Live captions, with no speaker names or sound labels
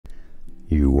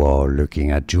You are looking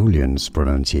at Julian's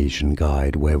pronunciation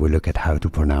guide, where we look at how to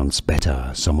pronounce better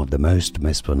some of the most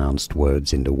mispronounced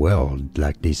words in the world,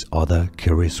 like this other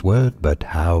curious word. But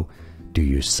how do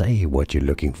you say what you're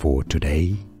looking for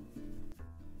today?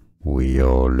 We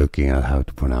are looking at how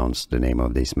to pronounce the name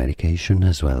of this medication,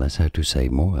 as well as how to say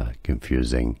more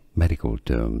confusing medical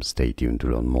terms. Stay tuned to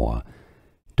learn more.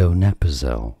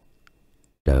 Donepezil.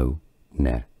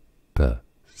 Donepezil.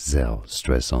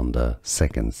 Stress on the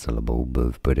second syllable.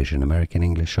 Both British and American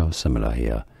English are similar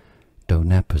here.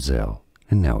 Donepezil.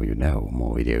 And now you know.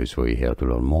 More videos for you here to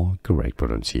learn more correct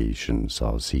pronunciations.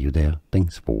 I'll see you there.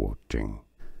 Thanks for watching.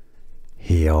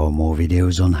 Here are more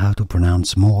videos on how to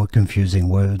pronounce more confusing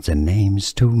words and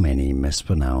names too many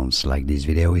mispronounced. Like this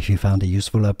video if you found it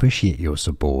useful. I appreciate your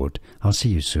support. I'll see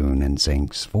you soon and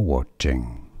thanks for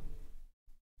watching.